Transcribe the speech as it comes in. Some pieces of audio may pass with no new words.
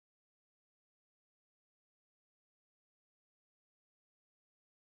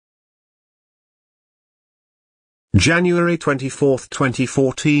January 24th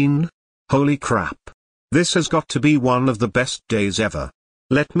 2014. Holy crap. This has got to be one of the best days ever.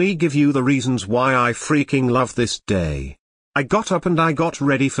 Let me give you the reasons why I freaking love this day. I got up and I got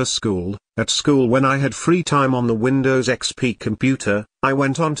ready for school. At school, when I had free time on the Windows XP computer, I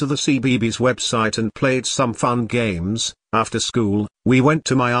went onto the CBeebies website and played some fun games. After school, we went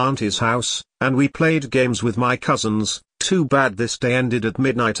to my auntie's house, and we played games with my cousins. Too bad this day ended at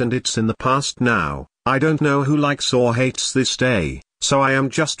midnight and it's in the past now. I don't know who likes or hates this day, so I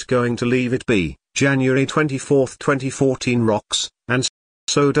am just going to leave it be. January 24th 2014 rocks, and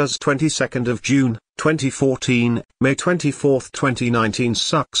so does 22nd of June, 2014, May 24th 2019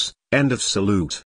 sucks. End of salute.